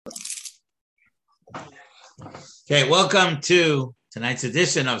Okay, welcome to tonight's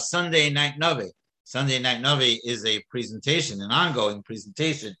edition of Sunday Night Novi. Sunday Night Novi is a presentation, an ongoing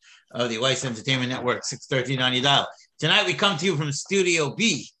presentation of the Weiss Entertainment Network, 613 on your dial. Tonight we come to you from Studio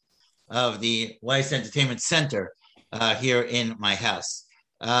B of the Weiss Entertainment Center here in my house.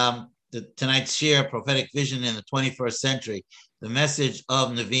 Tonight's share, Prophetic Vision in the 21st Century, the message of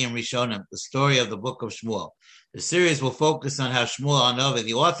Nevi'im Rishonim, the story of the book of Shmuel. The series will focus on how Shmuel Hanavi,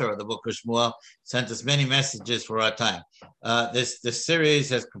 the author of the book of Shmuel, sent us many messages for our time. This series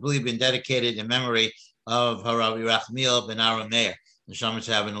has completely been dedicated in memory of Haravi Rachmiel ben Aaron Meir, the Neshama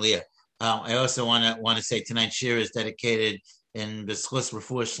ben Aliyah. I also want to say tonight's shir is dedicated in B'schus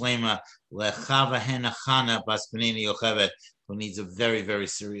Refuah Shlema leChava Henachana Bas Penina Yocheved, who needs a very, very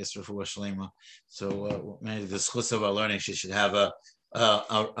serious Refuah Shlema. So many of the schus of our learning, she should have a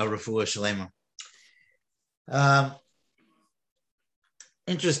Refuah Shlema.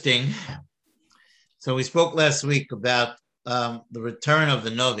 Interesting. So we spoke last week about the return of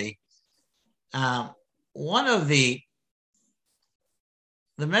the Novi. One of the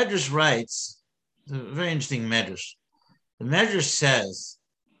Medrash writes, a very interesting Medrash. The Medrash says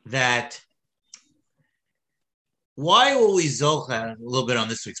that why will we zocha, a little bit on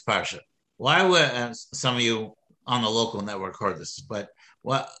this week's parsha? Why were some of you on the local network heard this, but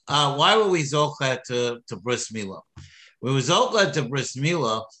why were we zocha to Bris Milah? We were zocha to Bris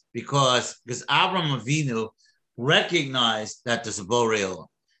Milah because Avram Avinu recognized that there's a Borei Olam.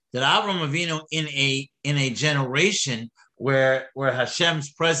 That Avram Avinu in a generation where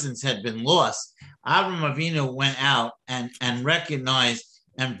Hashem's presence had been lost, Avram Avinu went out and recognized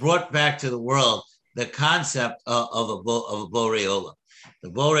and brought back to the world the concept of a Borei Olam.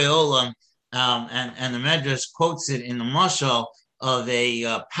 The Borei Olam, and the Medrash quotes it in the mashal of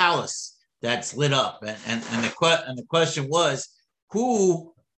a palace that's lit up, and the question was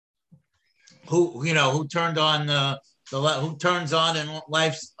who turned on who turns on and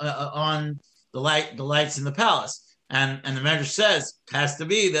lights on the lights in the palace, and the Medrash says it has to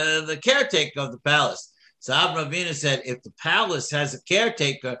be the caretaker of the palace. So Avraham Avinu said, if the palace has a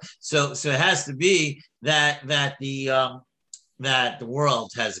caretaker, so it has to be that the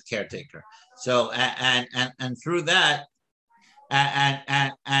world has a caretaker. So and through that.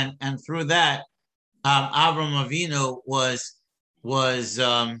 And through that, Avram Avinu was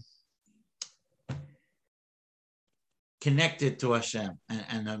connected to Hashem,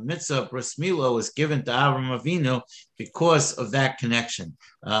 and the mitzvah of Bris Milah was given to Avram Avinu because of that connection.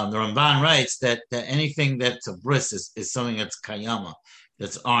 The Ramban writes that anything that's a bris is something that's kayama,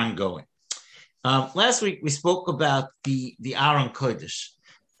 that's ongoing. Last week we spoke about the Aron Kodesh,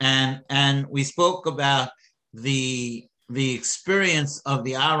 and we spoke about the experience of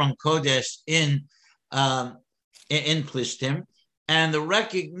the Aron Kodesh in Plishtim, and the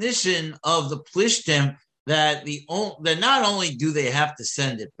recognition of the Plishtim that not only do they have to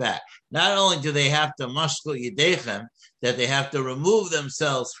send it back, not only do they have to mashkul yedechem, that they have to remove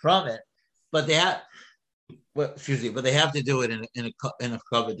themselves from it, but they have to do it in a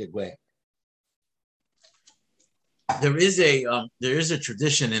coveted way. There is a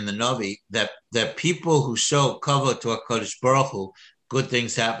tradition in the Novi that people who show kavod to HaKadosh Baruch Hu, good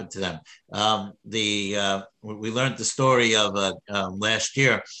things happen to them. We learned the story of last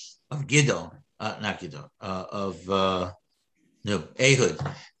year of Ehud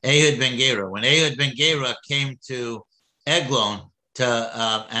ben Gera. When Ehud ben Gera came to Eglon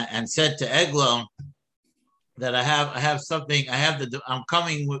and said to Eglon that I have something, I'm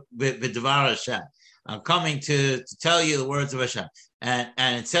coming with Devar Hashem. I'm coming to tell you the words of Hashem. And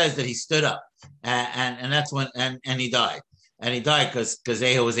it says that he stood up. And that's when, and he died. And he died because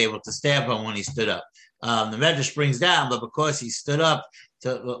Ehud was able to stab him when he stood up. The Medrash brings down, but because he stood up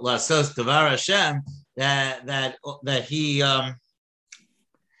to Lasos Devar Hashem, that he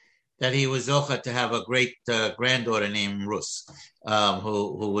was zocha to have a great granddaughter named Rus,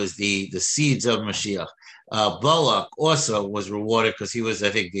 who was the seeds of Mashiach. Balak also was rewarded because he was, I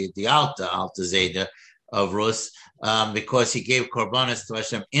think, the Alta Zeda of Rus, because he gave korbanos to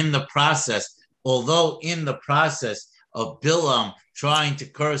Hashem in the process. Although in the process of Bilam trying to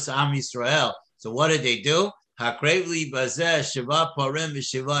curse Am Yisrael, so what did they do? Hakrevli bazeh shiva parim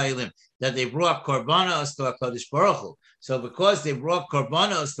v'shiva elim, that they brought korbanos to HaKadosh Baruch Hu. So because they brought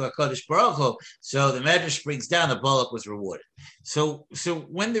korbanos to HaKadosh Baruch Hu, so the Medrash brings down that Balak was rewarded. So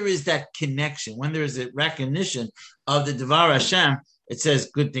when there is that connection, when there is a recognition of the Devar Hashem, it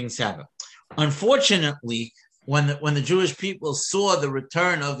says good things happen. Unfortunately, when the Jewish people saw the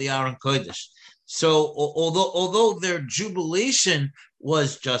return of the Aron Kodesh, so although their jubilation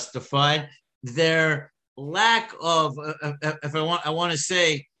was justified, their lack of, I want to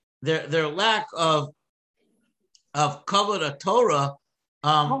say, their lack of kavod Torah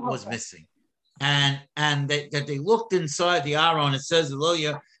was missing, and that they looked inside the Aron. It says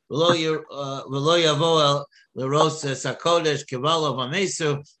V'lo yavo l'ros sakodesh kivalo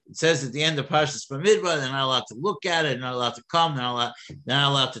v'mesu. It says at the end of Parshas Bamidbar, they're not allowed to look at it, they're not allowed to come, they're not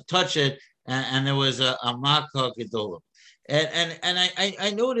allowed to touch it, and there was a makkah gedolah. And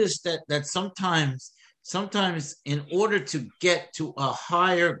I noticed that sometimes in order to get to a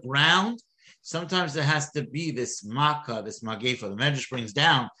higher ground, sometimes there has to be this makkah, this magefa. The Medrash brings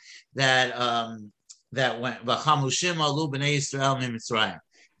down that when v'chamushim alu b'nei Yisrael miMitzrayim,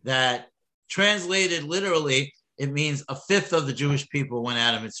 that translated literally, it means a fifth of the Jewish people went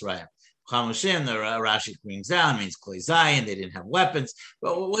out of Mitzrayim. Chamushim, the Rashi brings down, means Klei Zayin, they didn't have weapons,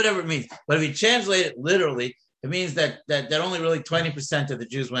 but whatever it means. But if you translate it literally, it means that only really 20% of the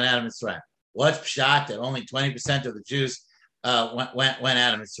Jews went out of Mitzrayim. What's pshat? That only 20% of the Jews went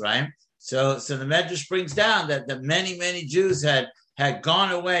out of Mitzrayim. So the Medrash brings down that many Jews had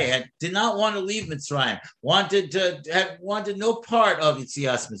gone away, did not want to leave Mitzrayim, wanted no part of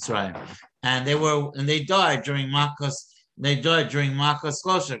Yitzias Mitzrayim, and they died during Makkos. They died during Makkos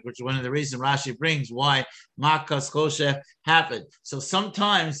Koshech, which is one of the reasons Rashi brings why Makkos Koshech happened. So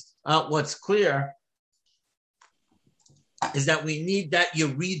sometimes what's clear is that we need that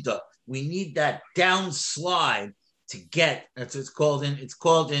Yerida, we need that downslide to get. It's called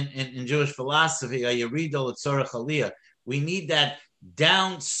in Jewish philosophy a Yerida l'tzorech aliyah. We need that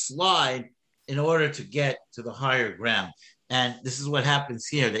downslide in order to get to the higher ground. And this is what happens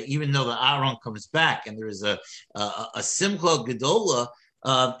here, that even though the Aaron comes back and there is a simcha gedola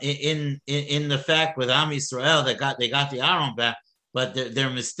in the fact with Am Yisrael, they got the Aaron back, but their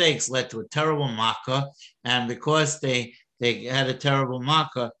mistakes led to a terrible makkah, and because they had a terrible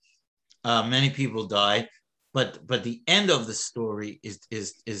makkah, many people died. But the end of the story is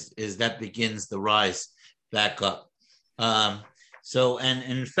that begins the rise back up. So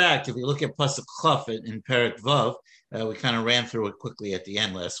in fact, if you look at Pasuk Chaf in Perek Vav, we kind of ran through it quickly at the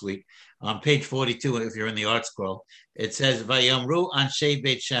end last week. On page 42, if you're in the art scroll, it says Vayamru Anshe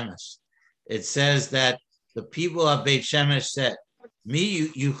Beit Shemesh. It says that the people of Beit Shemesh said, Mi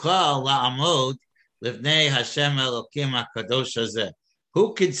yuchal la'amod livnei Hashem Elokim HaKadosh Hazeh.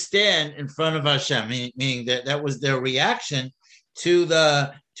 Who could stand in front of Hashem? Meaning that was their reaction to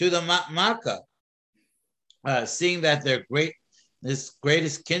the Makkah, seeing that this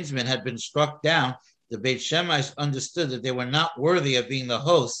greatest kinsman had been struck down. The Beit Shemesh understood that they were not worthy of being the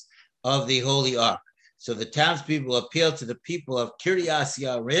hosts of the Holy Ark. So the townspeople appealed to the people of Kiryas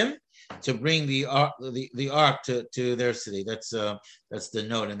Yarim to bring the ark to their city. That's the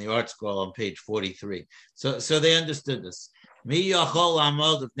note in the art scroll on page 43. So they understood this. Mi yachol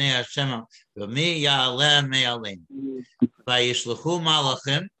amod b'nei Hashem v'mi ya'aleh me'alein vayishluchu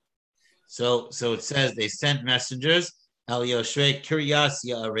malachim. So it says they sent messengers al Yoshei Kiryas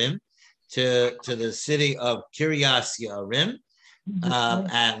Yarim to the city of Kiryas Yarim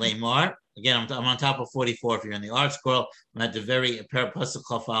at Lamar. Again, I'm on top of 44. If you're in the art scroll, I'm at the very Pasuk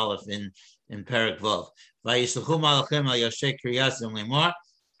Chaf Aleph in Perek Vav. Vayishluchu malachim al Yoshei Kiryas Yarim Lamar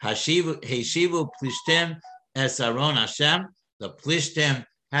Heshivu Plishtim Es Aron Hashem. The Plishtim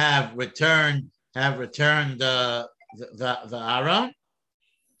have returned the Aron,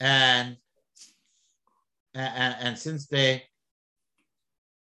 and since they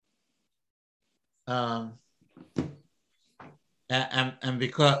and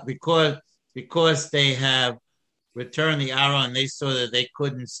because they have returned the Aron, they saw that they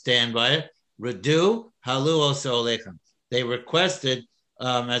couldn't stand by it. Redu halu also alechem. They requested,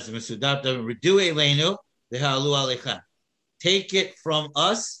 as the Mesudat, Redu eleinu v'halu alechem. Take it from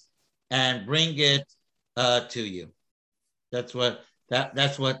us and bring it to you. That's what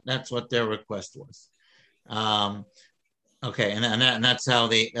their request was. Okay, and that's how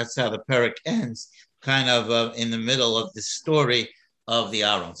the Perek ends, kind of in the middle of the story of the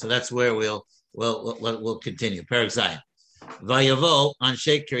Aron. So that's where we'll continue. Perek Zayin. Vayavo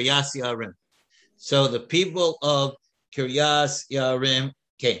Anshe Kiryas Yarim. So the people of Kiryas Yarim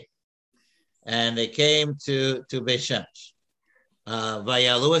came, and they came to Beit Shemesh.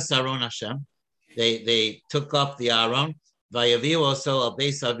 Vayalu es Aron Hashem. They took up the Aron. Vayaviu also a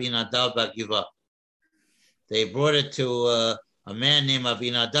Beis Avinadav B'Givah. They brought it to a man named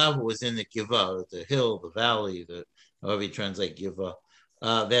Avinadav who was in the Givah, the hill, the valley, however you translate Givah.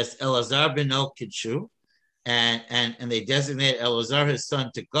 There's Elazar ben Kidshu, and they designate Elazar, his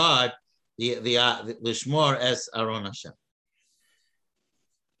son, to God, the Lishmor es Aron Hashem.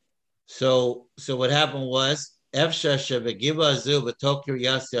 So what happened was, Efsha shebegiva azu b'tok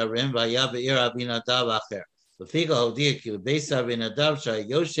Kiryas Yarim v'aya be'ir Avinadav acher.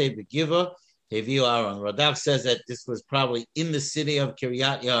 Radak says that this was probably in the city of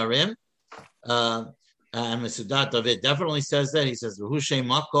Kiryat Yarim. And Mesudat David definitely says that. He says, V'hushay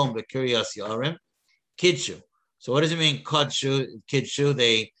makom b'Kiryas Yarim, Kidshu. So what does it mean, Kidshu?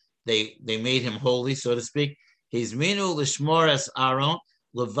 They made him holy, so to speak. He's minu l'shmor es Aaron,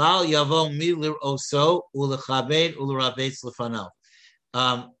 leval yavo milir oso, ulechabed ulerabetz lefanel.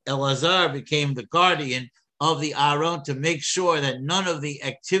 Elazar became the guardian of the Aaron to make sure that none of the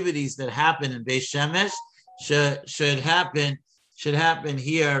activities that happen in Beis Shemesh should happen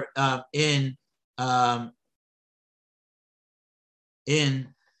here in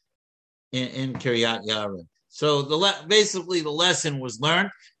Kiryat Yarim. So basically the lesson was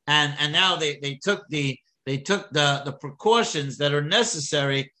learned, and now they took the precautions that are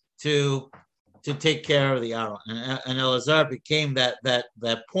necessary to take care of the Aaron, and Elazar became that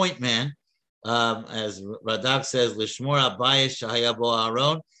point man, as Radak says, Lishmor Abayis Shahayabo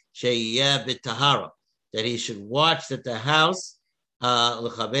Aaron Sheyeh B'Tahara, that he should watch that the house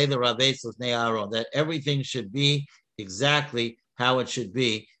L'Chabei the Rabbeitz L'Fnei Aaron, that everything should be exactly how it should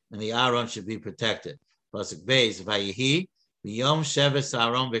be, and the Aaron should be protected. Pasuk Beis Vayihi B'Yom Sheves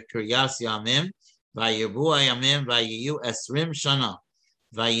Aaron B'Kiryas Yamim Vayibu Ayamim Vayiyu Esrim Shana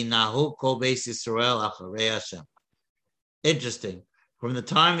Vayinahu Kol Beis Yisrael Acharei Hashem. Interesting. From the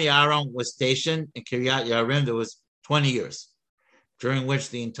time the Aaron was stationed in Kiryat Yarim, there was 20 years, during which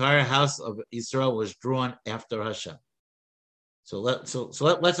the entire house of Israel was drawn after Hashem. So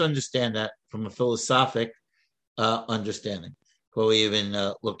let's understand that from a philosophic understanding before we even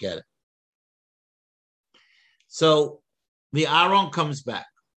look at it. So the Aaron comes back.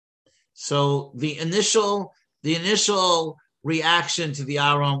 So the initial reaction to the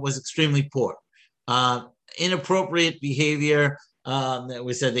Aaron was extremely poor, inappropriate behavior. That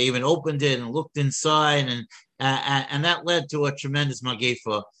we said they even opened it and looked inside, and that led to a tremendous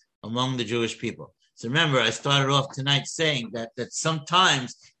magefa among the Jewish people. So remember, I started off tonight saying that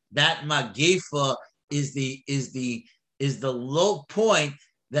sometimes that magefa is the low point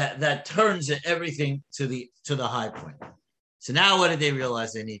that turns everything to the high point. So now what did they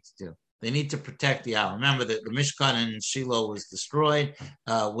realize they need to do? They need to protect the Aaron. Remember that the Mishkan in Shiloh was destroyed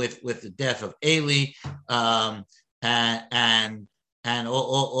with the death of Eli, and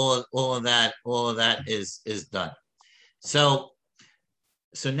all of that is done. So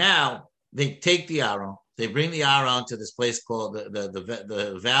now they take the Aaron, they bring the Aaron to this place called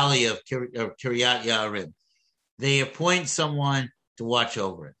the Valley of Kiryat Yarim. They appoint someone to watch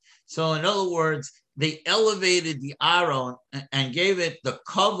over it. So in other words, they elevated the Aaron and gave it the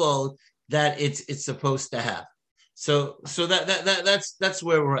kavod that it's supposed to have. So that's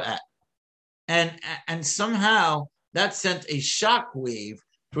where we're at, and somehow that sent a shockwave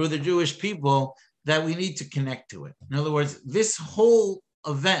through the Jewish people that we need to connect to it. In other words, this whole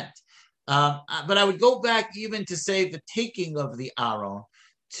event. But I would go back even to say the taking of the Aaron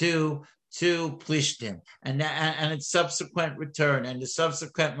to Plishtim and its subsequent return and the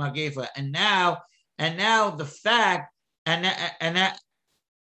subsequent Magefa, and now the fact and that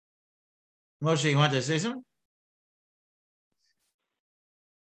Moshe, you want to say something?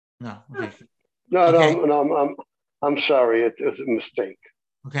 No. Okay. No, I'm sorry. It was a mistake.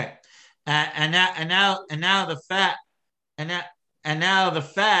 Okay, and now the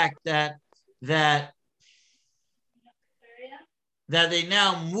fact that they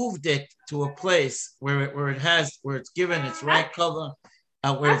now moved it to a place where it's given its right cover,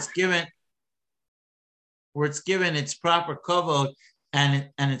 where it's given its proper cover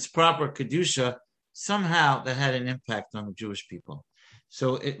and its proper kedusha. Somehow that had an impact on the Jewish people.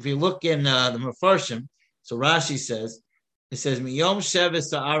 So if you look in the Mefarshim, so Rashi says, it says Miyom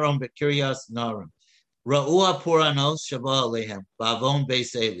Sheves Aaron B'Kiryas Narim Ra'ua Puranos Shava Alehem Bavon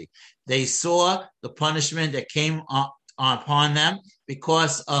Beis Eli. They saw the punishment that came upon them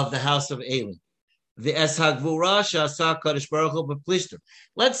because of the house of Eli. The Eshagvura Shasa Kadosh Baruch Hu B'Plishtim.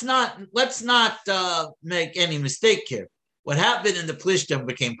 Let's not make any mistake here. What happened in the Plishtim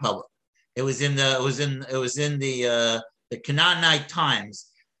became public. It was in the Canaanite Times.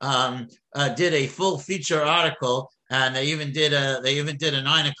 Did a full feature article, and they even did a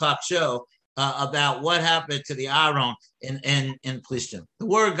 9:00 show about what happened to the Aaron in Plishtim. The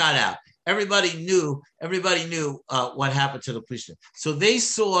word got out. Everybody knew what happened to the Plishtim. So they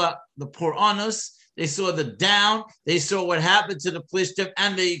saw the Puranos, they saw the down, they saw what happened to the Plishtim,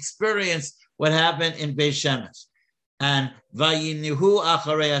 and they experienced what happened in Beis Shemesh. And Vayinihu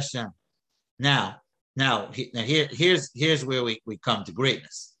Acharei Hashem. Now here's where we come to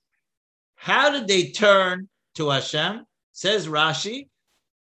greatness. How did they turn to Hashem? Says Rashi,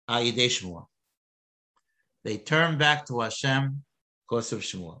 Ayidei Shmuel. They turned back to Hashem because of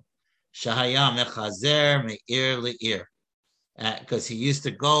Shmuel. Shahaya mechazer me'ir le'ir. Because he used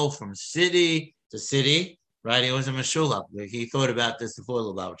to go from city to city, right? He was a Meshulach. He thought about this before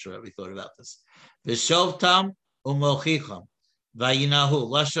Lubavitcher. We thought about this. V'shovtam u'mochicham. Vayinahu,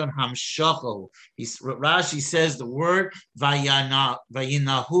 Lashon Hamshachahu. Rashi says the word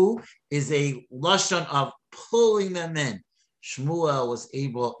Vayinahu is a Lashon of pulling them in. Shmuel was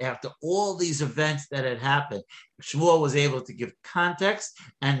able, after all these events that had happened, Shmuel was able to give context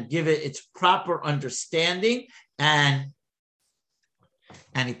and give it its proper understanding, and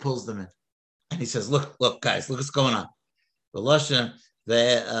he pulls them in. And he says, look, guys, look what's going on. The Lashon,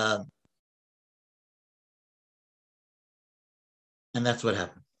 and that's what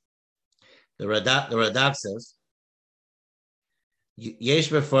happened. The Radak says, Yesh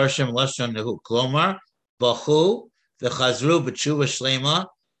befarshim lashon nehu. Klomar, bachu, v'chazru b'tshuva shlema,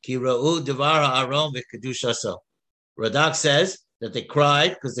 ki ra'u devar ha'aron v'kedushaso. Radak says that they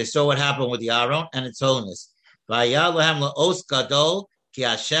cried because they saw what happened with the Aron and its holiness. V'ayad lahem la'os gadol, ki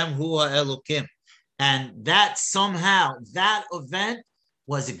Hashem hu ha'elokim. And that somehow, that event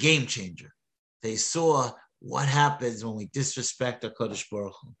was a game changer. They saw what happens when we disrespect HaKadosh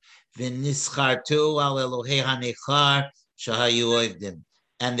Baruch Hu. V'nischartu al Elohei hanechar shahayu oivdim.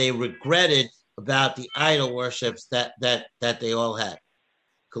 And they regretted about the idol worships that they all had.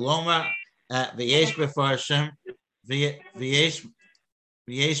 Kolomar v'yesh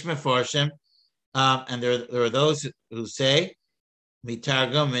mefarshim and there are those who say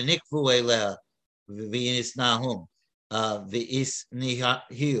mitargum v'nikvu eleha v'yinisnahum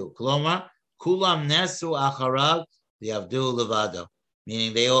v'isnihiu. Kolomar Kulam nesu acharav v'yavdu levado,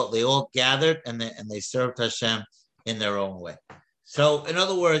 meaning they all gathered and they served Hashem in their own way. So, in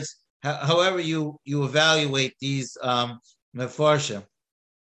other words, however you evaluate these mefarshim.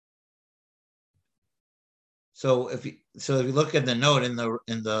 So if you look at the note in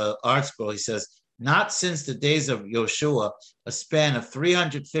the art scroll, he says, not since the days of Yoshua, a span of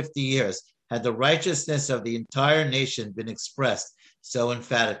 350 years, had the righteousness of the entire nation been expressed so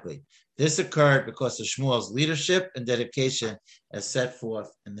emphatically. This occurred because of Shmuel's leadership and dedication as set forth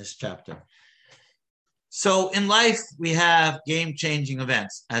in this chapter. So in life, we have game-changing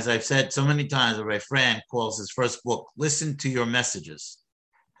events. As I've said so many times, Rabbi Fran calls his first book, Listen to Your Messages.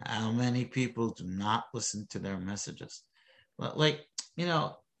 How many people do not listen to their messages? Like, we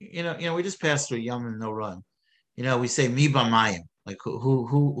just passed through Yom and No Run. We say, Mi b'mayim, like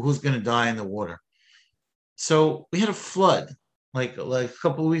who's going to die in the water? So we had a flood. Like a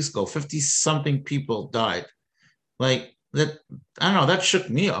couple of weeks ago, 50-something people died. Like that, I don't know. That shook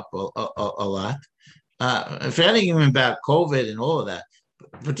me up a lot. Forgetting even about COVID and all of that,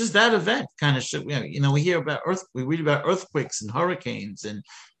 but just that event kind of shook me. We hear about we read about earthquakes and hurricanes, and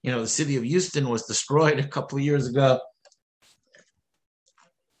the city of Houston was destroyed a couple of years ago.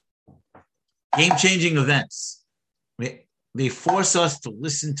 Game-changing events. They force us to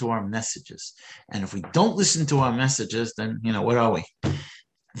listen to our messages. And if we don't listen to our messages, then, what are we?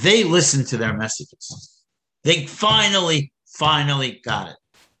 They listened to their messages. They finally got it.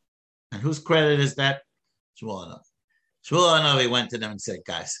 And whose credit is that? Shmuel Hanavi. Shmuel Hanavi went to them and said,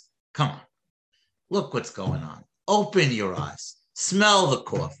 guys, come on. Look what's going on. Open your eyes. Smell the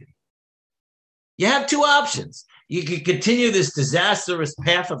coffee. You have two options. You can continue this disastrous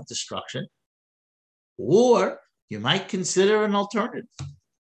path of destruction, or you might consider an alternative.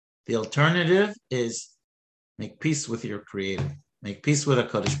 The alternative is make peace with your Creator. Make peace with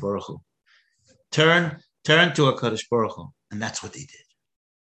HaKadosh Baruch Hu. Turn to HaKadosh Baruch Hu, and that's what they did.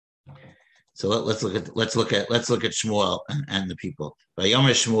 So let's look at Shmuel and the people.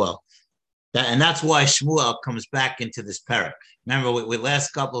 Vayomer Shmuel, and that's why Shmuel comes back into this parak. Remember, with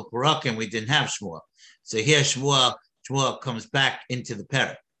last couple of parakim we didn't have Shmuel, so here Shmuel comes back into the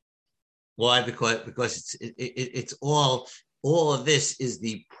parak. Why? Because it's all of this is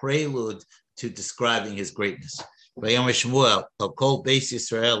the prelude to describing his greatness. Vayomer Shmuel, Kol Beis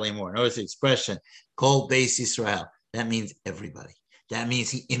Yisrael Lemor. Notice the expression, Kol Beis Yisrael. That means everybody. That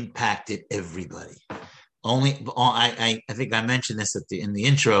means he impacted everybody. I think I mentioned this in the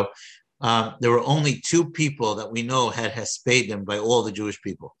intro. There were only two people that we know had hespedim by all the Jewish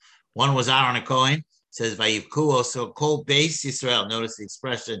people. One was Aaron HaKohen. Says Vayivku, so Kol Beis Yisrael. Notice the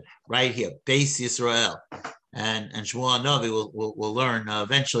expression right here, Beis Yisrael. And Shmuel Hanavi will learn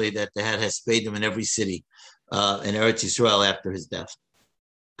eventually that they had hespedim in every city in Eretz Yisrael after his death,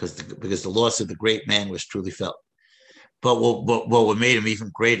 because the loss of the great man was truly felt. But what made him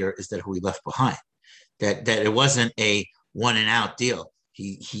even greater is that who he left behind. That it wasn't a one and out deal.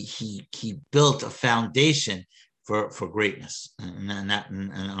 He built a foundation for greatness, and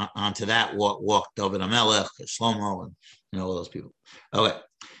onto that walked David Amelech, Shlomo, and all those people. Okay.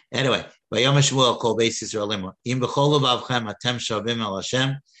 Anyway,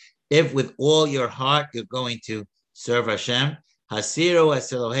 if with all your heart you're going to serve Hashem,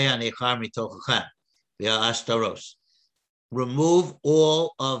 remove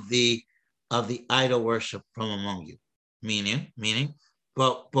all of the idol worship from among you. Meaning,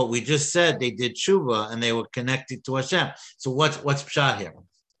 but we just said they did tshuva and they were connected to Hashem. So what's pshat here?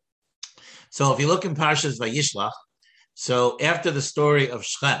 So if you look in Parshas Vayishlach, so after the story of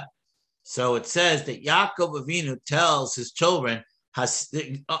Shechem, so it says that Yaakov Avinu tells his children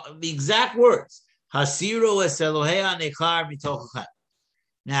the exact words, Hasiru es Elohei nechar mitochachem.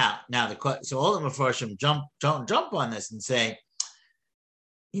 Now, so all the Mefarshim jump on this and say,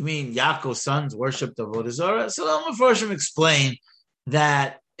 you mean Yaakov's sons worshipped Avodah Zarah? So the Mefarshim explain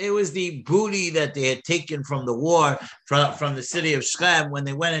that it was the booty that they had taken from the war from the city of Shechem when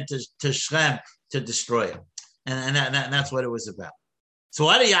they went into Shechem to destroy it. And that's what it was about. So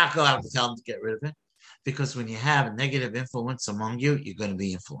why did Yaakov have to tell them to get rid of it? Because when you have a negative influence among you, you're going to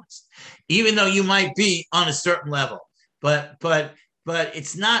be influenced. Even though you might be on a certain level. But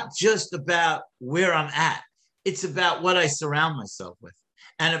it's not just about where I'm at. It's about what I surround myself with.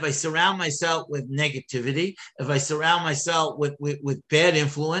 And if I surround myself with negativity, if I surround myself with bad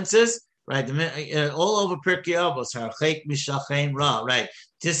influences, right? All over Pirkei Avos, harchek mishachein ra, right?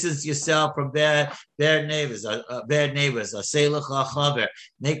 Distance yourself from bad neighbors. Asay lecha chaver.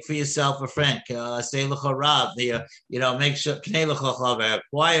 Make for yourself a friend. Asay lecha rav. Make sure knei lecha chaver.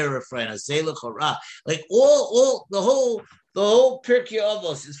 Acquire a friend. Asay lecha rav. Like all the whole Pirkei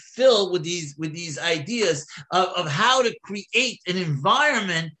Avos is filled with these ideas of how to create an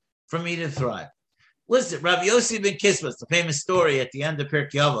environment for me to thrive. Listen, Rabbi Yossi ben Kismas, the famous story at the end of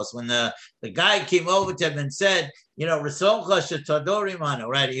Pirkei Avos, when the guy came over to him and said, Rasoncha shetadori manu,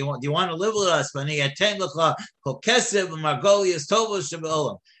 right? Do you want to live with us? Right?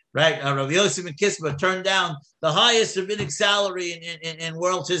 Rabbi Yossi ben Kisma turned down the highest rabbinic salary in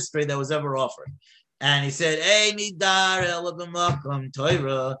world history that was ever offered. And he said,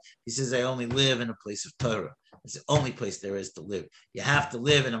 Torah. He says, I only live in a place of Torah. It's the only place there is to live. You have to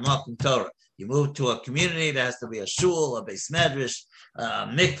live in a Makom Torah. You move to a community, there has to be a shul, a beis medrash, a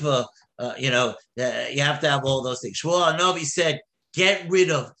mikveh, you have to have all those things. Shmuel HaNavi said, get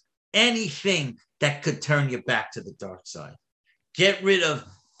rid of anything that could turn you back to the dark side. Get rid of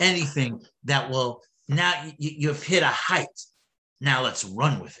anything that will, now you've hit a height. Now let's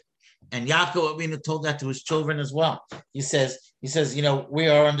run with it. And Yaakov Avinu told that to his children as well. He says, we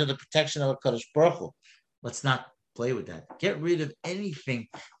are under the protection of HaKadosh Baruch Hu. Let's not play with that. Get rid of anything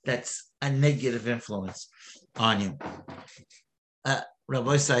that's a negative influence on you.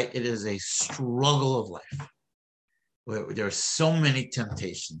 Rabbi Say, it is a struggle of life where there are so many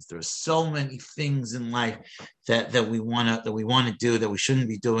temptations. There are so many things in life that we want to do that we shouldn't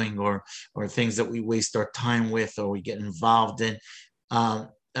be doing, or things that we waste our time with, or we get involved in. The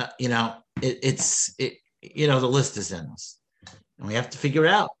list is endless, and we have to figure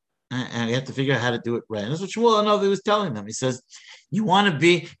it out. And we have to figure out how to do it right. And that's what Shmuel HaNavi was telling them. He says, you want to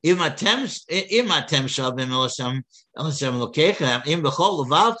be if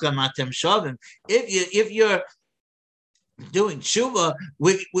you're doing tshuva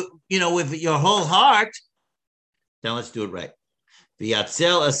with your whole heart, then let's do it right.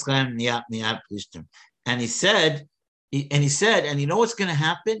 And he said, and you know what's going to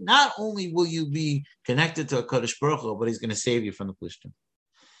happen? Not only will you be connected to a Kadosh Baruch Hu, but he's going to save you from the Plishtim.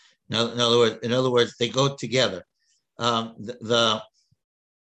 In other words, they go together. The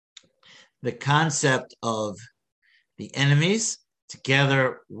concept of the enemies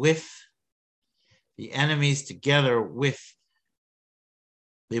together with the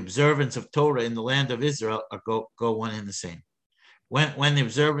observance of Torah in the land of Israel go one and the same. When the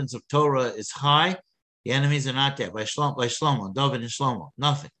observance of Torah is high, the enemies are not there. By Shlomo, David and Shlomo,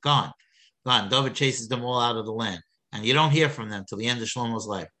 nothing, gone. David chases them all out of the land, and you don't hear from them till the end of Shlomo's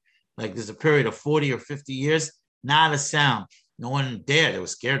life. Like there's a period of 40 or 50 years, not a sound. No one dared. They were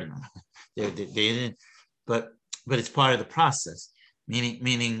scared of them. They didn't. But it's part of the process.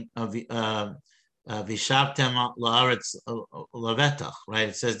 Meaning of Vishavtem la'aretz lavetach. Right.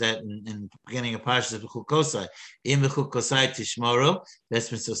 It says that in the beginning of Parshas B'chukosai. In B'chukosai tishmaru, that's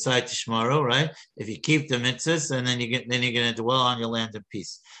mitzvosai tishmaru. Right. If you keep the mitzvahs, and then you're going to dwell on your land in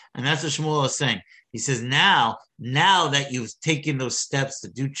peace. And that's what Shmuel is saying. He says, now that you've taken those steps to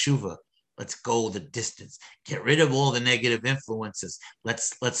do tshuva, let's go the distance. Get rid of all the negative influences.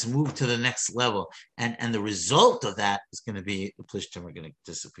 Let's move to the next level. And the result of that is going to be the Plishtim are going to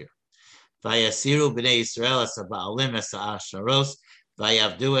disappear. Vayasiru b'nei Yisrael es ha'ba'alim es ha'asharos,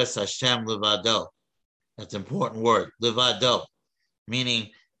 vayavdu es Hashem levado. That's an important word, levado, meaning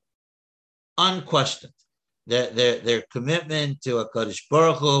unquestioned. Their commitment to HaKadosh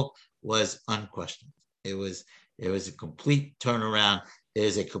Baruch Hu was unquestioned. It was a complete turnaround. It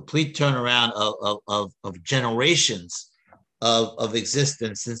is a complete turnaround of generations of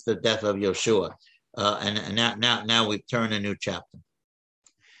existence since the death of Yeshua. And now we've turned a new chapter.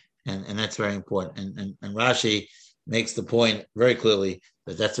 And that's very important. And Rashi makes the point very clearly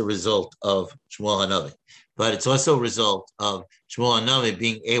that that's a result of Shmuel HaNavi. But it's also a result of Shmuel HaNavi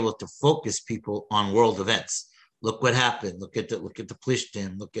being able to focus people on world events. Look what happened. Look at the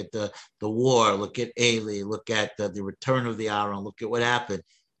Plishtim. Look at the war. Look at Eli. Look at the return of the Aaron. Look at what happened.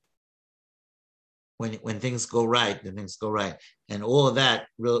 When things go right, then things go right. And all of that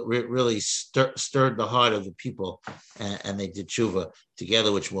really stirred the heart of the people, and they did tshuva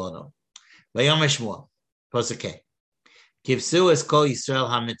together with Shmuel. Vayom Shmuel, Pasuk Kivsu es kol Yisrael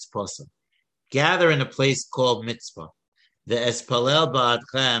ha-mitzpasa. Gather in a place called Mitzpah. The espalel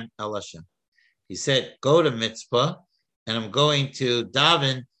ba'adchem el Hashem. He said, go to Mitzpah, and I'm going to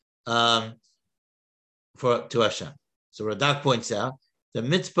daven to Hashem. So Radak points out the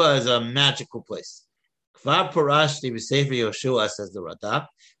Mitzpah is a magical place. Kvar parashti b'sefer Yoshua, says the Radak.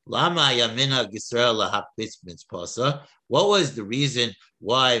 Lama yamina Yisrael lahakbitz Mitzpah. What was the reason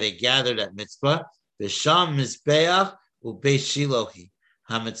why they gathered at Mitzpah? B'sham mizbeach u'beit Shilohi.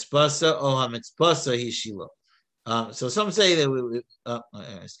 HaMitzpasa o HaMitzpasa hi Shiloh. So some say that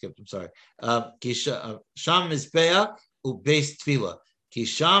I skipped. I'm sorry. Sham mizbeach u'beis tefillah.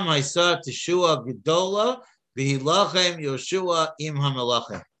 Kisham haisa teshua gedola v'hilachem Yoshua im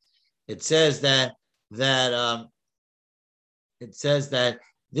hamelachem. It says that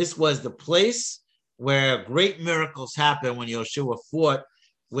this was the place where great miracles happened when Yoshua fought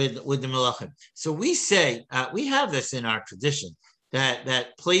with the Melachim. So we say we have this in our tradition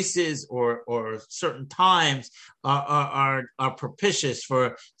that places or certain times are propitious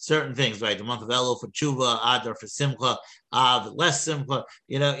for certain things, right? The month of Elul for Tshuva, Adar for Simcha, Av less Simcha.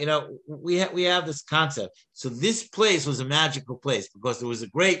 We have this concept. So this place was a magical place because there was a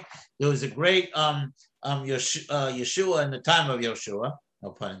great Yeshua in the time of Yeshua,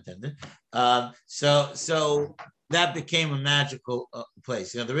 no pun intended. So that became a magical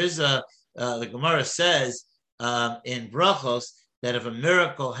place. There is the Gemara says in Brachos that if a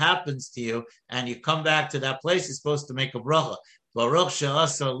miracle happens to you and you come back to that place, you're supposed to make a bracha. Baruch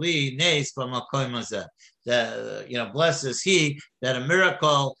she'asa li neis b'makom hazeh. Blesses he that a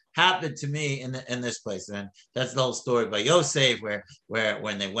miracle happened to me in this place. And that's the whole story by Yosef, where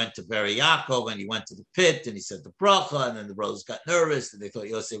when they went to bury Yaakov and he went to the pit and he said the bracha, and then the brothers got nervous and they thought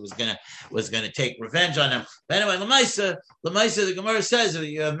Yosef was gonna take revenge on them. But anyway, Lamaisa, the Gemara says if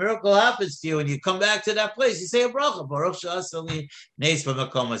a miracle happens to you and you come back to that place, you say a bracha. Baruch she'asa li neis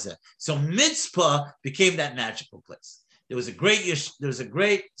b'makom hazeh. So Mitzpah became that magical place. There was a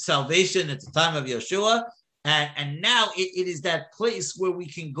great salvation at the time of Yeshua, and now it is that place where we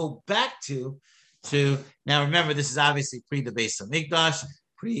can go back to. Now remember, this is obviously pre the Beis Hamikdash,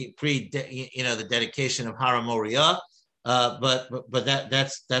 pre the dedication of Har HaMoriah, but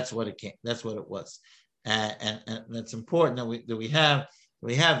that's what it came. That's what it was, and that's important that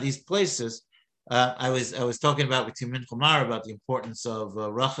we have these places. I was talking about with Timin Kumar about the importance of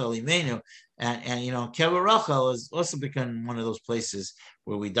Rachel Imenu, and Kever Rachel has also become one of those places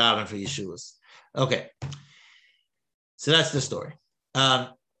where we daven for Yeshuas. Okay, so that's the story.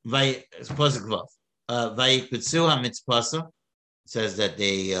 Says that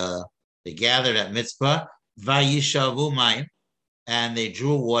they gathered at Mitzpah. Vayishavu mayim, and they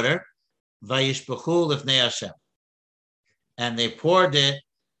drew water. Vayishpachu lifnei Hashem, and they poured it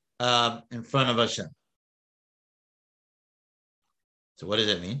in front of Hashem. So what does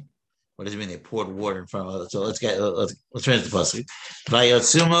that mean? What does it mean they poured water in front of us? So let's finish the pasuk.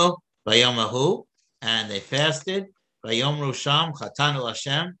 Vayotzumu vayomahu, and they fasted. Vayomru sham chatanu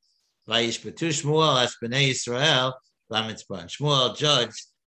Hashem. Vayishpetu Shmuel as bnei Yisrael b'mitzpah. Shmuel judged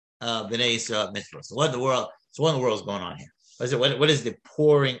bnei Yisrael mitzvah. So what in the world is going on here? What is the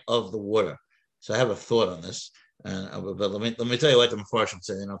pouring of the water? So I have a thought on this. But let me tell you what the Mefarshim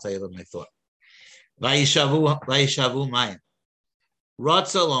said, and I'll tell you my thought. Vayishavu mayim.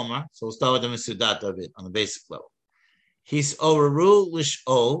 Ratza lomar. So we'll start with the Mesudat of it on the basic level. His oreru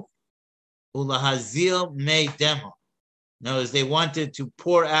lish'o ulahazil mei demo. In other words, they wanted to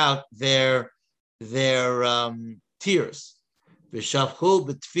pour out their tears. V'shavchu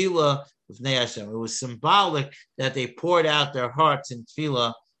b'tefillah v'nei Hashem. It was symbolic that they poured out their hearts in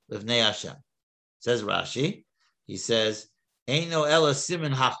tefillah v'nei Hashem. Says Rashi. He says, "Ain't no ela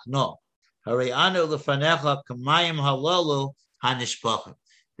simin hachno." Hare'anu lefanecha kamayim halalu hanishpachim.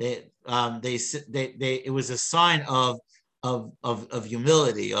 It was a sign of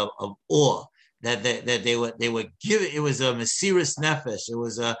humility, of awe, that they were giving. It was a mesiras nefesh. It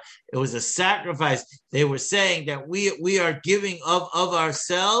was a sacrifice. They were saying that we are giving of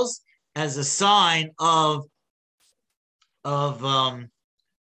ourselves as a sign of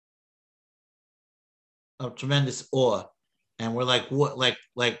tremendous awe. And we're like what, like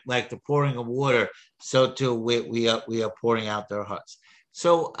the pouring of water. So too we are pouring out their hearts.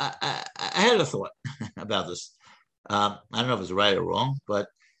 So I had a thought about this. I don't know if it's right or wrong, but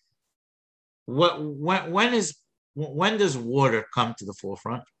when does water come to the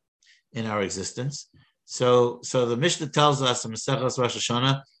forefront in our existence? So the Mishnah tells us in Maseches Rosh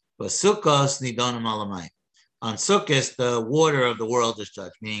Hashanah, "V'sukkos nidonim alamayim." On Sukkot, the water of the world is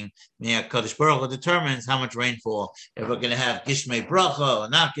judged, meaning Kadosh Baruch Hu determines how much rainfall, if we're going to have Gishmei Bracha or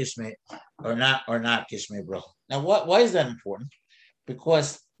not Gishmei Bracha. Now, why is that important?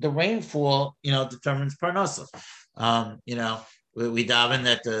 Because the rainfall, determines Parnasa. We daven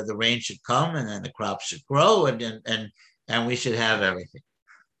that the rain should come and then the crops should grow and we should have everything.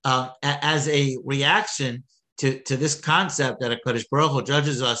 As a reaction to this concept that a Kadosh Baruch Hu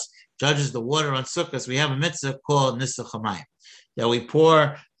judges the water on Sukkot, we have a mitzvah called Nisuch HaMayim, that we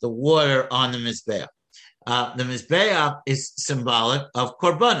pour the water on the Mizbeach. The Mizbeach is symbolic of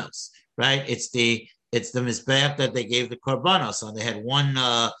Korbanos, right? It's the Mizbeach that they gave the Korbanos on. They had one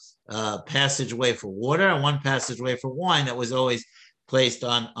passageway for water and one passageway for wine that was always placed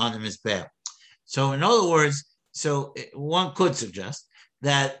on the Mizbeach. So in other words, one could suggest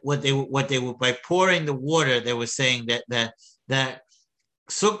that what they were by pouring the water, they were saying that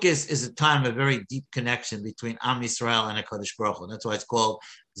Sukkot is a time of very deep connection between Am Yisrael and HaKadosh Baruch Hu. That's why it's called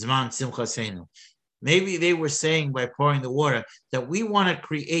Zman Simchaseinu. Maybe they were saying by pouring the water that we want to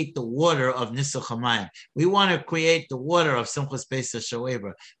create the water of Nisuch HaMayim. We want to create the water of Simchas Beis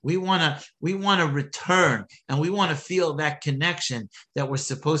HaShoeva. We want to return and we want to feel that connection that we're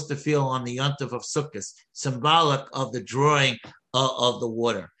supposed to feel on the Yontif of Sukkot, symbolic of the drawing of the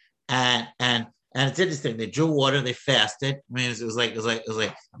water. And it's interesting. They drew water. They fasted. I mean, it was like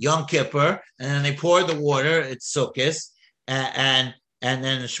Yom Kippur, and then they poured the water. It's Sukkot, and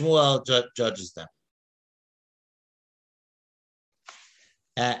then Shmuel judges them.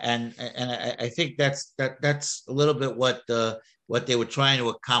 And I think that's a little bit what they were trying to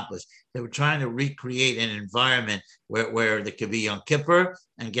accomplish. They were trying to recreate an environment where there could be Yom Kippur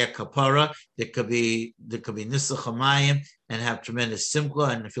and get kapara. There could be Nisuch HaMayim and have tremendous simcha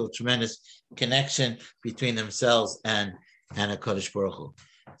and feel tremendous connection between themselves and HaKadosh Baruch Hu.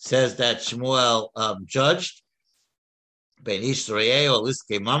 It says that Shmuel judged Ben Ish Tzorei or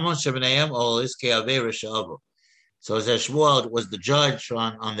Liskei Mamon Shebeneim or Liskei Avei Risha'avu. So as Shmuel was the judge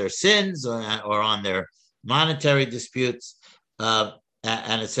on their sins or on their monetary disputes,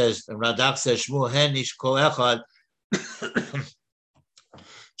 and it says, Radak says, Shmuel Henish Kol Echad.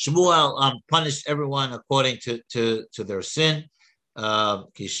 Shmuel punished everyone according to their sin.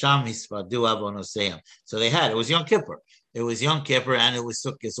 Kisham Hisvadu Avonoseim. So it was Yom Kippur. It was Yom Kippur and it was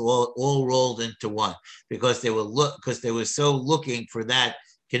Sukkot, all rolled into one because they were so looking for that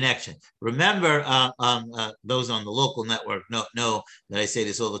connection. Remember, those on the local network know that I say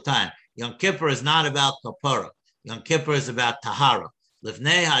this all the time. Yom Kippur is not about kapara. Yom Kippur is about tahara.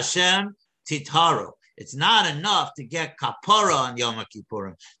 Lifnei Hashem titharu. It's not enough to get kapara on Yom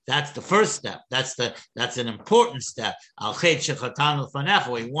Kippurim. That's the first step. That's an important step. Al chet shechatanu l'fanecha.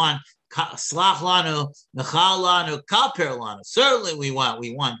 We want slach lanu, mechal lanu, kaper lanu. Certainly we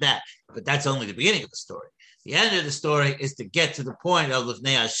want that, but that's only the beginning of the story. The end of the story is to get to the point of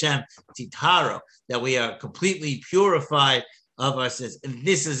Lifnei Hashem titharu, that we are completely purified of our sins. And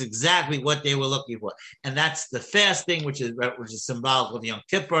this is exactly what they were looking for. And that's the fasting, which is symbolic of Yom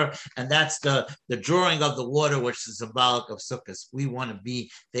Kippur. And that's the drawing of the water, which is symbolic of Sukkot. We want to be,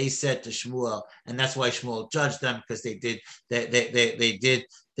 they said to Shmuel, and that's why Shmuel judged them, because they did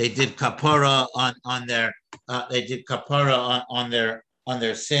kapara on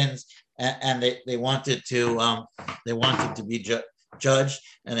their sins, and they wanted to be judged,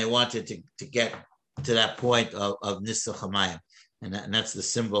 and they wanted to get to that point of Nisuch HaMayim, and that's the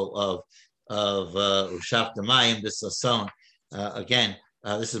symbol of Ushaf Damayim, this Sason. Again,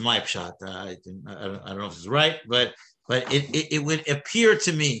 this is my pshat. I don't know if it's right, but it would appear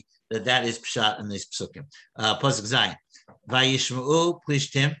to me that is pshat in these psukim. Pasuk Zayin, Vayishma'u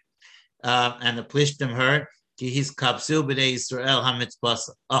Plishtim, and the Plishtim heard ki his kapsu b'nei Yisrael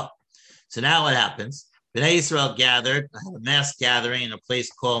hamitzpasa. Oh, so now what happens? Bnei Yisrael gathered, had a mass gathering in a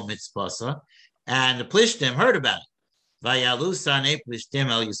place called Mitzpasa, and the Plishtim heard about it. Vayalu sanei Plishtim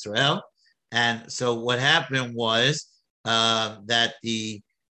el Yisrael, And so what happened was that the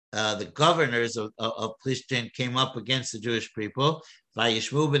governors of Plishtim came up against the Jewish people.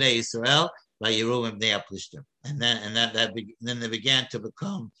 Vayishmu b'nei Yisrael, vayiru b'nei Plishtim, and then they began to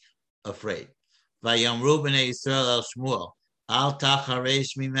become afraid. Vayamru b'nei Yisrael el Shmuel, al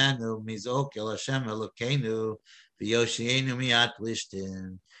tacharesh mimenu mizok el Hashem Elokeinu v'yoshienu miat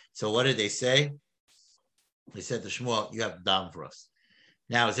Plishtim. So what did they say? They said to Shmuel, "You have to daven for us."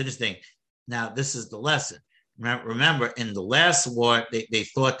 Now it's interesting. Now this is the lesson. Remember, in the last war, they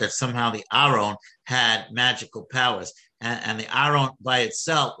thought that somehow the Aron had magical powers, and the Aron by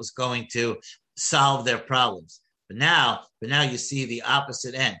itself was going to solve their problems. But now you see the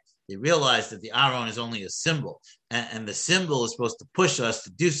opposite end. They realize that the Aron is only a symbol, and the symbol is supposed to push us to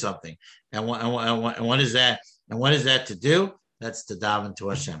do something. And what is that? And what is that to do? That's to daven to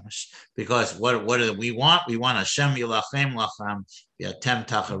Hashem. Because what do we want? We want Hashem yilachem lachem v'atem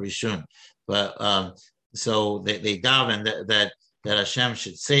tacharishun. But so they daven that Hashem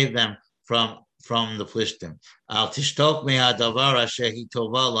should save them from the Plishtim. Al tishtok mehadavar asher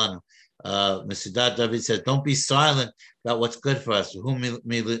hitova lanu. Mesidat David says, "Don't be silent about what's good for us.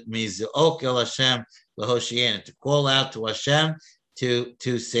 Miziok el Hashem lahoshiyin, to call out to Hashem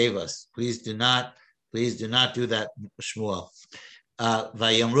to save us. Please do not do that, Shmuel."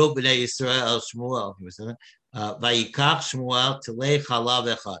 Vayamru b'nei Yisrael el Shmuel. Vayikach Shmuel telei chalav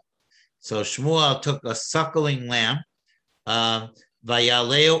echad. So Shmuel took a suckling lamb,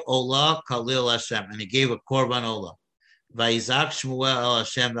 vayaleu olah kalil Hashem, and he gave a korban olah. Vayizak Shmuel el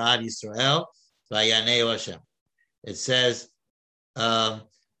Hashem ba'ad Yisrael, vayaneu Hashem. It says,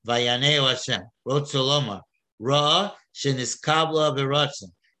 vayaneu Hashem. Wrote Solomon, Ra sheniskabla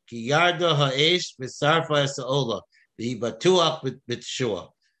b'ratzon, ki yardo ha'esh v'sarfa es olah, v'ibatuach b'tshua.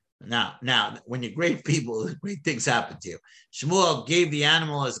 Now, when you're great people, great things happen to you. Shmuel gave the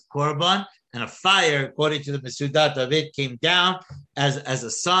animal as a korban, and a fire, according to the Mesudat David, came down as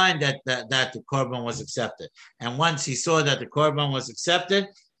a sign that the korban was accepted. And once he saw that the korban was accepted,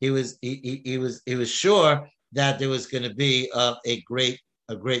 he was sure that there was going to be a great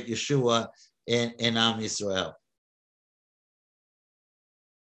Yeshua in Am Yisrael.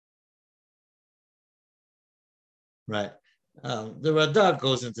 Right. The Radak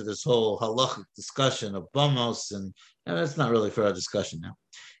goes into this whole halachic discussion of Bamos, and that's not really for our discussion now.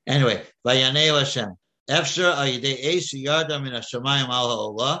 Anyway, Vayanei Hashem. Efshar al yidei eish yarda min hashamayim al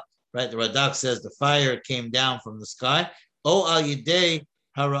ha'olah. Right, the Radak says the fire came down from the sky. O al yidei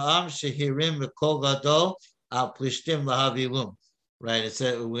hara'am shehirim v'kol gadol al plishtim lahavilum. Right, it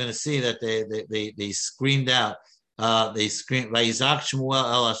said we're going to see that they screamed out. They screamed Vayizak Shmuel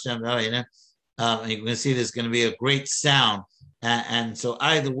el Hashem. And you're going to see there's going to be a great sound, and so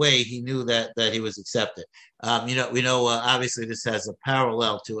either way, he knew that he was accepted. We know. Obviously, this has a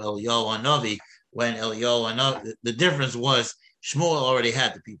parallel to Eliyahu Hanavi. When Eliyahu Hanavi, the difference was Shmuel already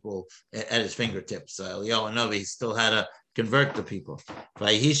had the people at his fingertips. Eliyahu Hanavi still had to convert the people. So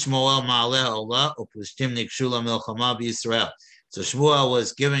Shmuel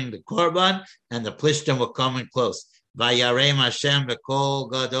was giving the korban, and the Plishtim were coming close. Vayarem Hashem v'kol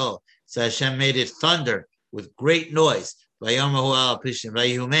gadol. So Hashem made it thunder with great noise, and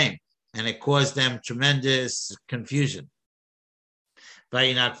it caused them tremendous confusion.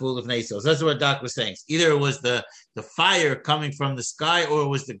 So that's what Doc was saying. Either it was the fire coming from the sky, or it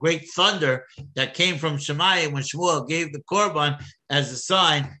was the great thunder that came from Shemayim when Shmuel gave the korban as a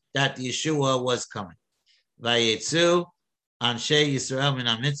sign that the Yeshua was coming. Vayetzu Anshe Yisrael min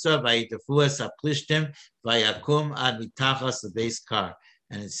hamitzvah vayitefu es haplishtim vayakum ad mitachas lebeis kar.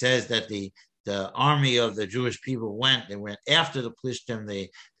 And it says that the army of the Jewish people went after the Plishtim, they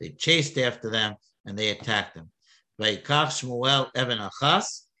chased after them, and they attacked them. Vayikach Shmuel even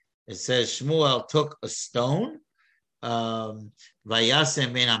achas. It says Shmuel took a stone,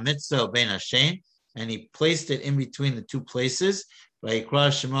 vayasem ben hamitzvah ben hashem, and he placed it in between the two places. Vayikra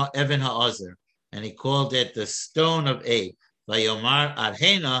Shmuel even ha'ozer, and he called it the stone of aid. Vayomar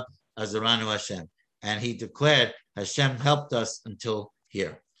adhena azaranu Hashem, and he declared, Hashem helped us until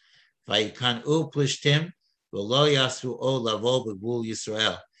here. Vayikanu Plishtim v'lo yasru o lavo b'gvul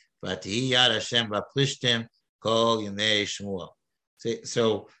Yisrael v'atihi yad Hashem v'Plishtim kol yemei Shmuel.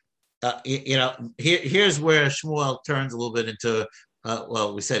 So here's where Shmuel turns a little bit into.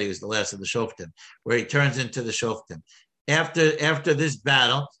 We said he was the last of the Shoftim, where he turns into the Shoftim. After this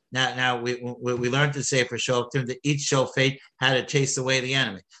battle, now we learned to say for Shoftim that each Shofet had to chase away the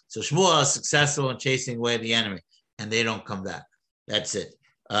enemy. So Shmuel is successful in chasing away the enemy, and they don't come back. That's it.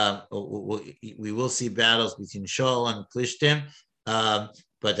 We will see battles between Shaul and Plishtim,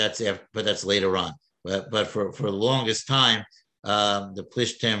 but that's later on. But for the longest time, the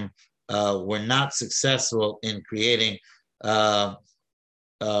Plishtim were not successful in creating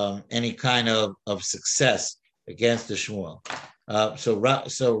any kind of success against the Shmuel. So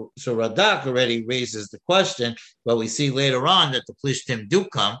Radak already raises the question, but we see later on that the Plishtim do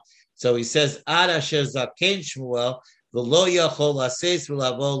come. So he says, Ad asher zaken Shmuel v'lo yachol laseis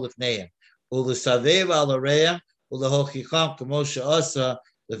v'lavo lifneim u'lesavev al areim u'lehochicham kamo she'asa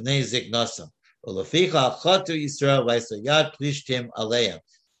lifnei ziknasam u'leficha chatu Yisrael v'yisayad Plishtim aleim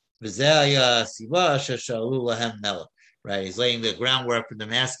v'zeh haya siva asher sha'alu lahem melech. Right, he's laying the groundwork for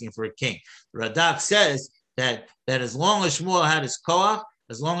them asking for a king. Radak says that as long as Shmuel had his koach,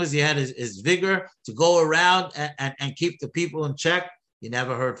 as long as he had his vigor to go around and keep the people in check, you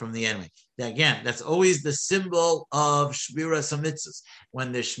never heard from the enemy. Again, that's always the symbol of Shmiras HaMitzvos.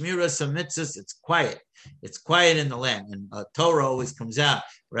 When there's Shmiras HaMitzvos, it's quiet. It's quiet in the land. And Torah always comes out.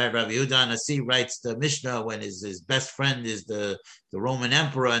 Right? Rabbi Yehuda Nasi writes the Mishnah when his best friend is the Roman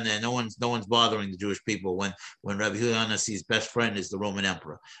emperor, and then no one's bothering the Jewish people when Rabbi Yehuda Nasi's best friend is the Roman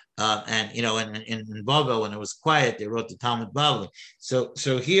emperor. And in Babel, when it was quiet, they wrote the Talmud Bavli.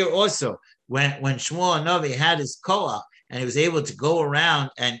 So here also, when Shmuel Navi had his koach, and he was able to go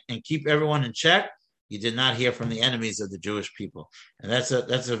around and keep everyone in check, you did not hear from the enemies of the Jewish people, and it's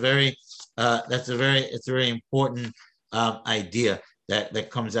a very important idea that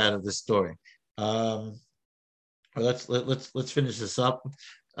comes out of this story. Let's finish this up.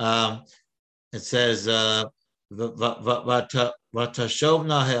 It says, not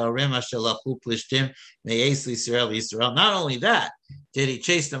only that did he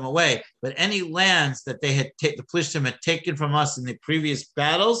chase them away, but any lands that they had the Plishtim had taken from us in the previous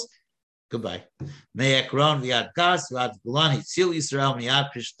battles, goodbye. Me'ekron v'yad gas v'ad gulan hitzil Yisrael miyad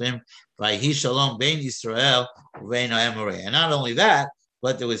Plishtim v'yihi shalom bein Yisrael u'bein ha'emorei. And not only that,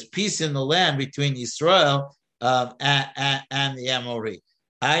 but there was peace in the land between Yisrael and the Amorei.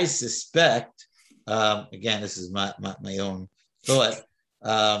 I suspect, again, this is my own thought.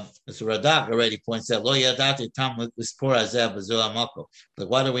 So Radak already points out, Lo yadati tam l'spor hazeh b'zo hamako. Like,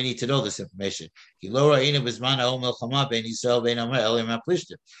 why do we need to know this information? Ki lo ra'inu b'zman ha'om milchama bein Yisrael bein Amorei elim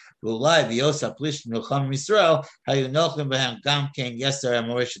ha'plishtim. V'ulai v'yos ha'plishtim milcham Yisrael hayu nochlim b'hem gam ken yeser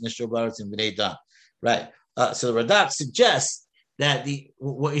Amorei shenishru b'aretz b'nei dam. Right. So Radak suggests that he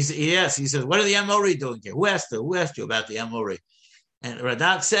says, what are the Amorei doing here? Who asked you about the Amorei? And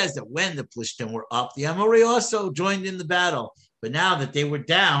Radak says that when the Plishtim were up, the Amorei also joined in the battle. But now that they were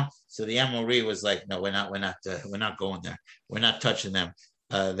down, so the Amorei was like, no, we're not going there. We're not touching them.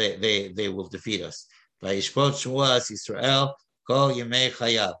 They will defeat us. Vayishpot Shmuel es Yisrael kol yemei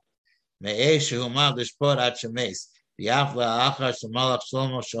chayav me'eh shehumav l'shpot ad shemes v'yaf la'achar shemalach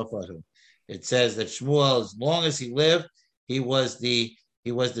Shlomo shofarhu. It says that Shmuel, as long as he lived, he was the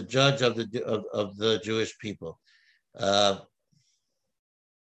judge of the Jewish people, and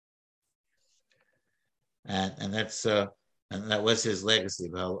that was his legacy.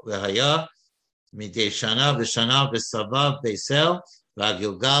 V'haya midei shana v'shana v'savav Beisel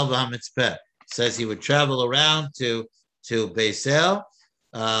v'Gilgal v'Hamitzpeh. Says he would travel around to Beisel,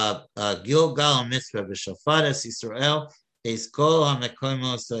 Gilgal and Mitzpeh v'shafat es Yisrael es kol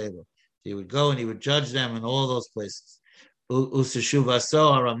ha'mekoimo sa'elu. He would go and he would judge them in all those places.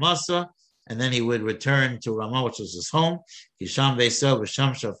 Useshuvaso haramasa, and then he would return to Ramah, which was his home. Hisham Beisel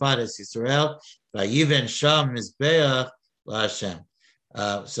v'sham shafat es Yisrael v'yiven sham mizbeach la'Hashem.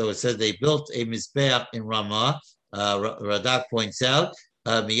 So it says they built a mizbeach in Ramah. Radak points out,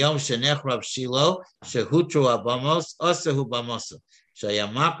 miyom shenechrav Shiloh shehutru abamos asahu bamosa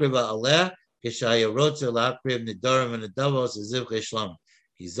shayamakriv aleh kishayarotzer la'akriv nidarim and nidavos azivchei shlam.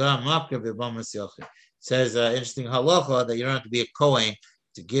 Hizah makriv b'bamas yachid. Says interesting halacha that you don't have to be a Kohen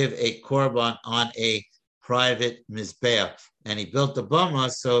to give a korban on a private mizbeach, and he built the bama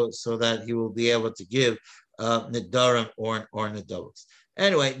so that he will be able to give nidarim or nidavos.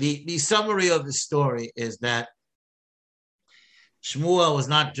 Anyway, the summary of the story is that Shmuel was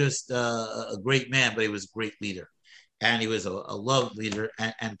not just a great man, but he was a great leader, and he was a loved leader,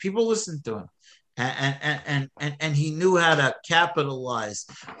 and people listened to him. And he knew how to capitalize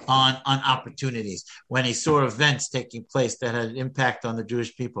on opportunities when he saw events taking place that had an impact on the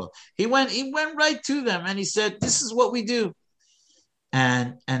Jewish people. He went right to them and he said, "This is what we do,"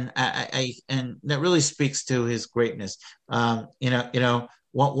 and that really speaks to his greatness. One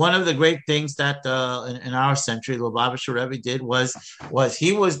of the great things that in our century, the Lubavitcher Rebbe did was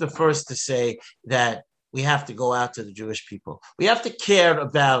he was the first to say that we have to go out to the Jewish people. We have to care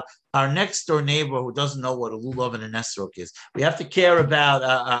about our next door neighbor who doesn't know what a lulav and a nesrok is. We have to care about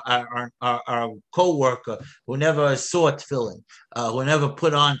our co-worker who never saw tefillin, who never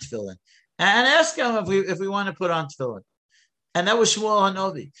put on tefillin, and ask him if we want to put on tefillin. And that was Shmuel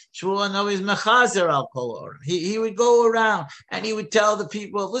Hanavi. Shmuel Hanavi is mechazer al kol orim. He would go around and he would tell the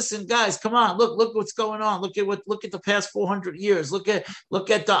people, listen, guys, come on, look what's going on. Look at the past 400 years. Look at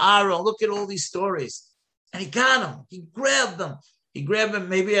the Aron. Look at all these stories. And he got them. He grabbed them. He grabbed them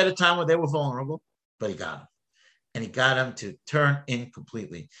maybe at a time when they were vulnerable, but he got them. And he got them to turn in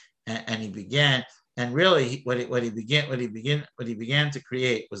completely. And he began. And really, what he began to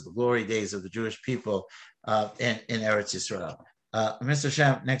create was the glory days of the Jewish people in Eretz Yisrael. Mr.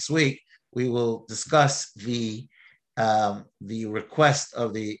 Shem, next week we will discuss the request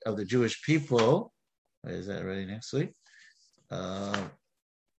of the Jewish people. Is that ready next week? Well,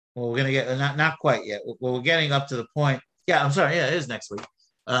 we're going to get not quite yet. Well, we're getting up to the point. Yeah, I'm sorry. Yeah, it is next week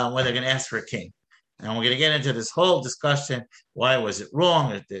when they're going to ask for a king. And we're going to get into this whole discussion. Why was it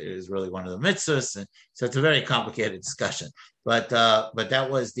wrong? It is really one of the mitzvahs, and so it's a very complicated discussion. But that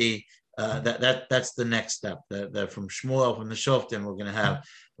was that's the next step. That from Shmuel, from the Shoftim, we're going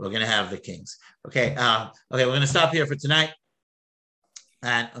to have the kings. Okay, we're going to stop here for tonight,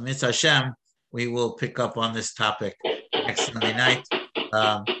 and Mitzvah Hashem, we will pick up on this topic next Sunday night.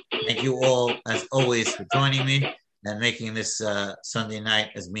 Thank you all, as always, for joining me and making this Sunday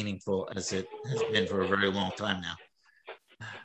night as meaningful as it has been for a very long time now.